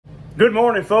Good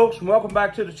morning, folks, and welcome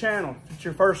back to the channel. If it's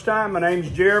your first time, my name's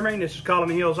Jeremy, and this is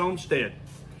Colony Hills Homestead.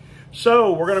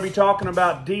 So, we're going to be talking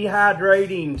about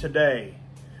dehydrating today.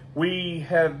 We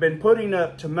have been putting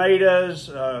up tomatoes,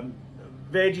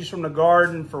 veggies from the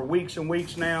garden for weeks and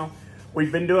weeks now.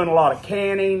 We've been doing a lot of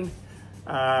canning.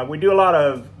 We do a lot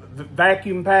of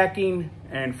vacuum packing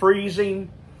and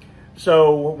freezing.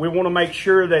 So, we want to make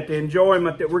sure that the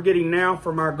enjoyment that we're getting now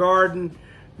from our garden,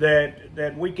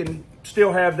 that we can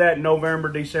still have that in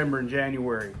November, December, and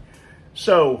January.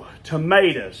 So,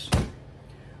 tomatoes,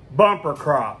 bumper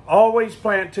crop. Always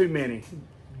plant too many.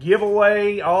 Give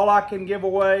away all I can give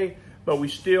away, but we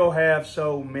still have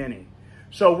so many.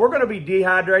 So, we're going to be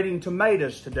dehydrating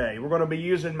tomatoes today. We're going to be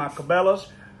using my Cabela's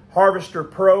Harvester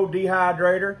Pro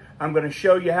dehydrator. I'm going to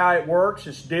show you how it works.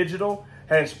 It's digital.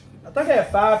 I think I have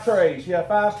 5 trays. You have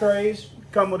 5 trays.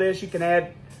 Come with this. You can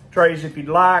add trays if you'd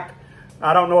like.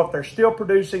 I don't know if they're still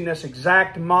producing this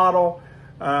exact model,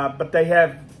 but they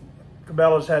have,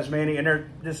 Cabela's has many, and they're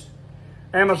just,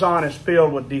 Amazon is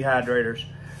filled with dehydrators.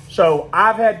 So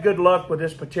I've had good luck with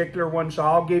this particular one, so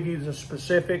I'll give you the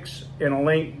specifics in a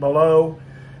link below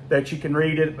that you can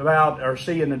read it about or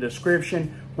see in the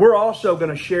description. We're also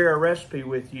going to share a recipe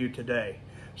with you today.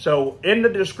 So in the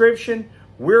description,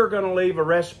 we're going to leave a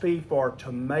recipe for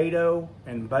tomato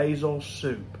and basil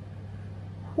soup.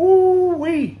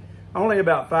 Woo-wee! Only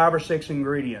about 5 or 6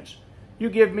 ingredients. You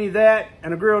give me that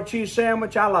and a grilled cheese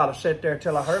sandwich, I'll ought to sit there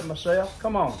till I hurt myself.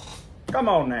 Come on. Come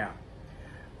on now.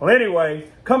 Well, anyway,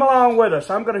 come along with us.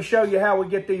 I'm going to show you how we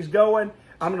get these going.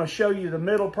 I'm going to show you the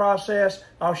middle process.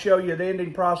 I'll show you the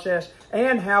ending process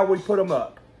and how we put them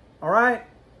up. All right?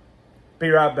 Be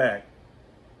right back.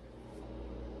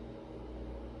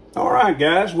 All right,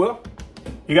 guys. Well,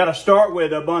 you got to start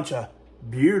with a bunch of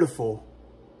beautiful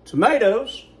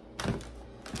tomatoes.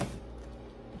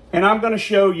 And I'm going to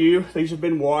show you, these have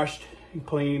been washed and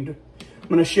cleaned. I'm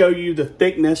going to show you the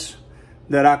thickness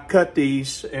that I cut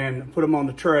these and put them on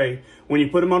the tray. When you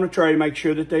put them on the tray, make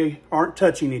sure that they aren't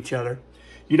touching each other.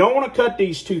 You don't want to cut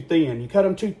these too thin. You cut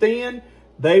them too thin,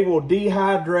 they will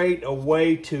dehydrate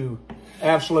away to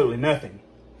absolutely nothing.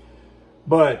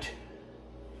 But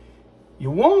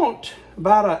you want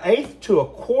about 1/8 to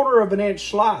 1/4 of an inch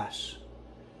slice.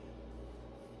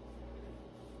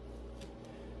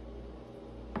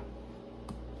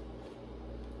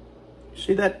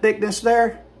 See that thickness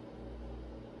there?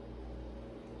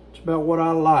 It's about what I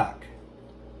like.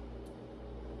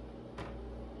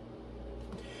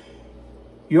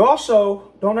 You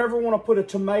also don't ever want to put a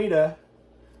tomato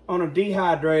on a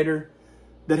dehydrator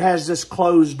that has this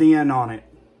closed in on it.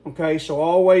 Okay, so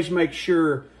always make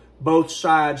sure both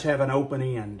sides have an open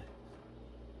end.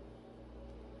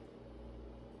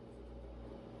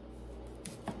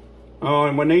 Oh,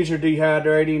 and when these are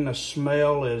dehydrating, the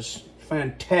smell is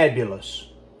fantabulous.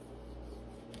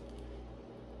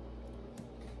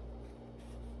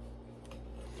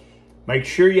 Make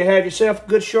sure you have yourself a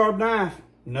good sharp knife.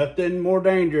 Nothing more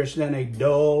dangerous than a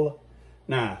dull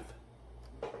knife.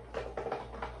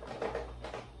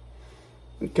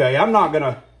 Okay, I'm not going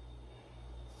to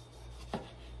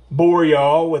bore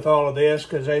y'all with all of this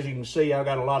because as you can see, I've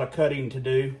got a lot of cutting to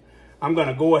do. I'm going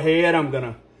to go ahead, I'm going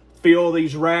to fill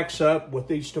these racks up with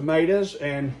these tomatoes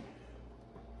and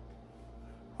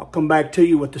I'll come back to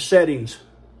you with the settings.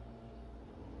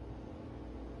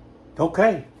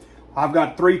 Okay, I've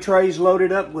got 3 trays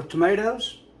loaded up with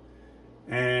tomatoes.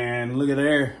 And look at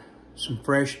there, some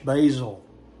fresh basil.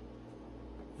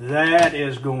 That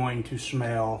is going to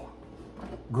smell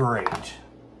great.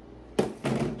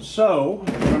 So,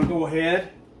 I'm going to go ahead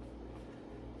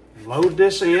and load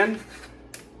this in.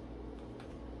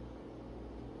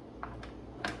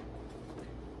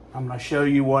 I'm going to show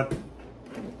you what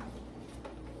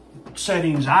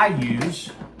settings I use.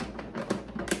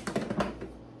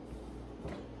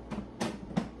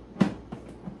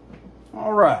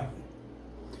 All right.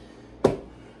 So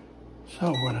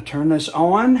we're going to turn this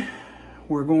on.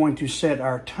 We're going to set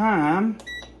our time.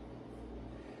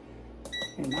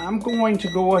 And I'm going to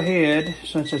go ahead,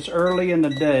 since it's early in the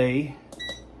day,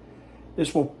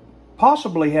 this will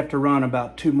possibly have to run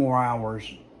about 2 more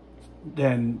hours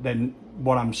than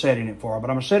what I'm setting it for. But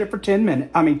I'm going to set it for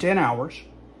 10 hours.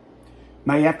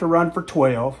 May have to run for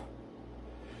 12.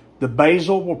 The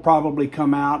basil will probably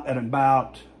come out at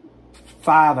about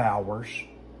 5 hours.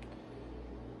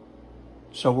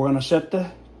 So we're going to set the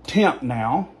temp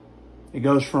now. It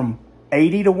goes from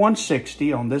 80 to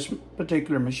 160 on this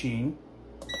particular machine.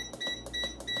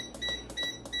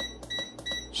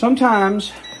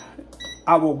 Sometimes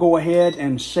I will go ahead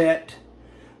and set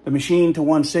the machine to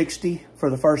 160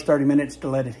 for the first 30 minutes to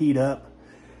let it heat up.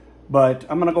 But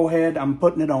I'm gonna go ahead, I'm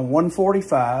putting it on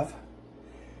 145,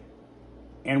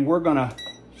 and we're gonna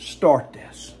start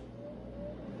this.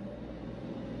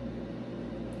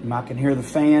 I can hear the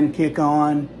fan kick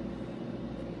on.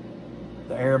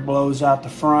 The air blows out the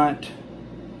front.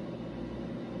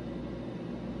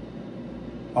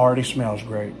 Already smells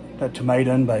great. That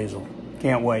tomato and basil.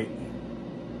 Can't wait.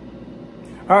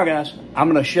 All right, guys, I'm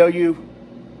gonna show you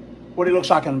what it looks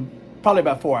like in probably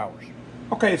about 4 hours.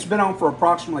 Okay, it's been on for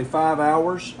approximately 5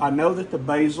 hours. I know that the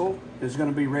basil is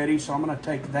gonna be ready, so I'm gonna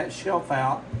take that shelf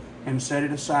out and set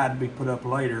it aside to be put up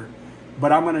later.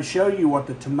 But I'm gonna show you what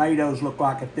the tomatoes look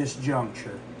like at this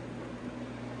juncture.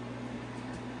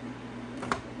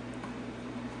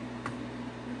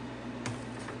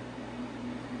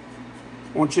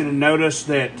 I want you to notice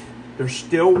that they're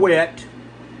still wet,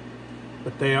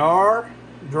 but they are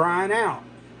drying out.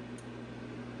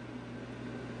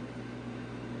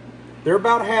 They're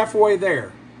about halfway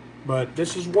there, but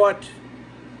this is what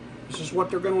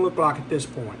they're going to look like at this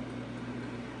point.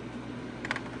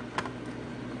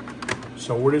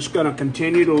 So we're just going to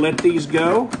continue to let these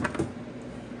go.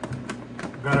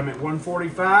 Got them at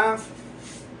 145.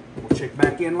 We'll check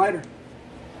back in later.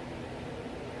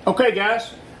 Okay,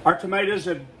 guys, our tomatoes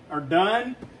are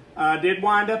done. I did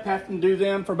wind up having to do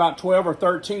them for about 12 or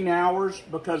 13 hours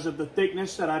because of the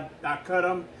thickness that I cut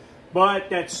them.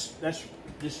 But that's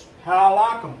just how I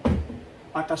like them.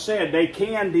 Like I said, they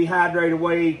can dehydrate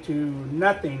away to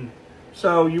nothing.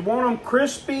 So you want them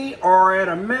crispy or at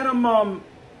a minimum,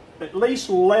 at least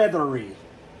leathery.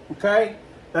 Okay?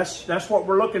 That's what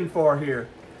we're looking for here.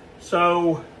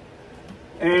 So,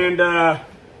 and I'll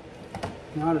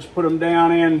just put them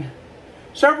down in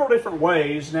several different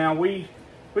ways. Now we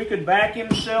could vacuum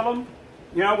seal them,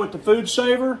 you know, with the food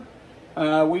saver.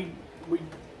 We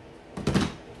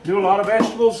do a lot of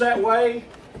vegetables that way,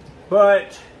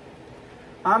 but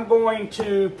I'm going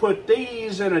to put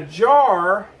these in a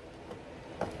jar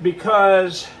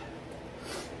because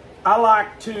I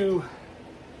like to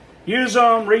use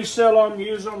them, reseal them,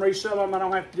 use them, reseal them. I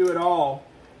don't have to do it all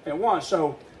at once. So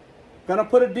I'm gonna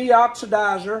put a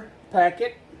deoxidizer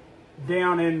packet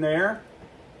down in there.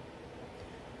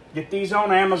 Get these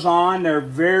on Amazon. They're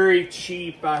very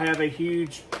cheap. I have a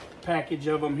huge package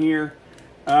of them here.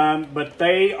 But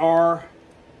they are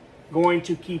going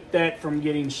to keep that from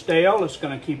getting stale. It's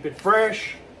going to keep it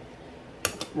fresh.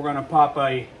 We're going to pop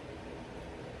a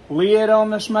lid on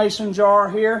this mason jar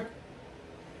here.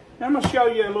 And I'm going to show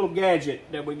you a little gadget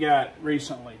that we got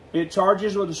recently. It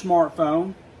charges with a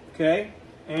smartphone, okay?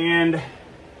 And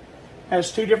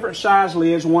has two different size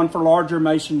lids, one for larger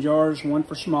mason jars, one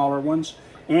for smaller ones.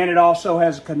 And it also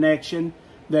has a connection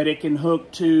that it can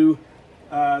hook to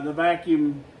the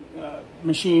vacuum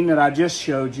machine that I just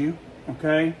showed you,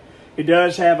 okay? It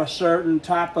does have a certain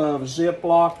type of zip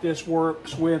lock this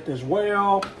works with as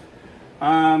well. But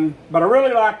I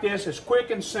really like this. It's quick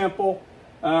and simple.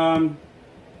 You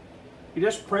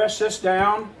just press this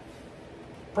down.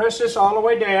 Press this all the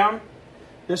way down.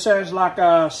 This has like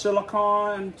a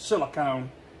silicone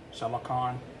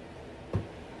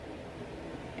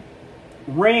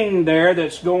ring there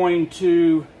that's going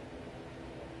to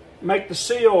make the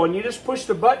seal, and you just push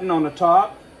the button on the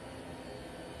top.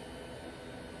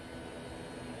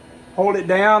 Hold it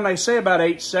down, they say about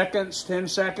 8 seconds, 10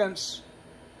 seconds.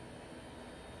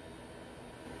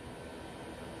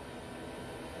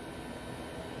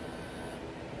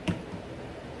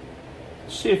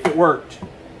 See if it worked.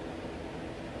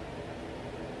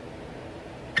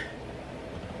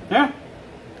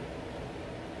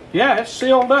 Yeah, it's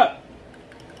sealed up.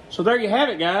 So there you have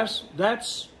it, guys.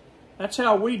 That's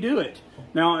how we do it.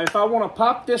 Now, if I want to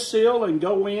pop this seal and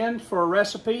go in for a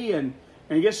recipe and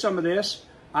get some of this,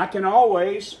 I can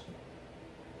always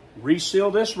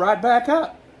reseal this right back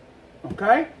up.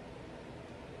 Okay?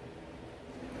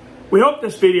 We hope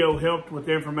this video helped with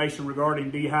information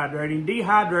regarding dehydrating.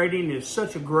 Dehydrating is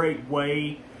such a great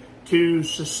way to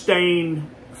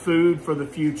sustain food for the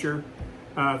future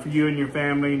for you and your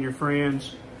family and your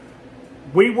friends.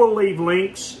 We will leave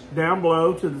links down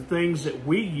below to the things that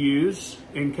we use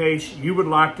in case you would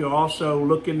like to also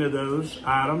look into those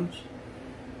items.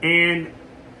 And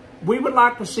we would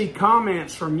like to see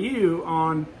comments from you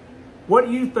on what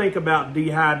you think about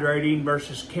dehydrating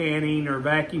versus canning or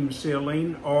vacuum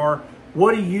sealing, or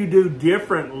what do you do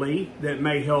differently that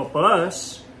may help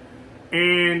us?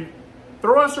 And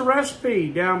throw us a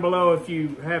recipe down below if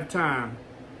you have time.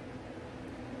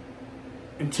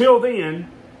 Until then,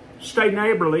 stay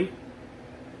neighborly.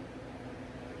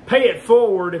 Pay it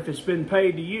forward if it's been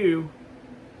paid to you.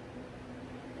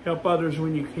 Help others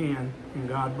when you can, and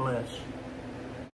God bless.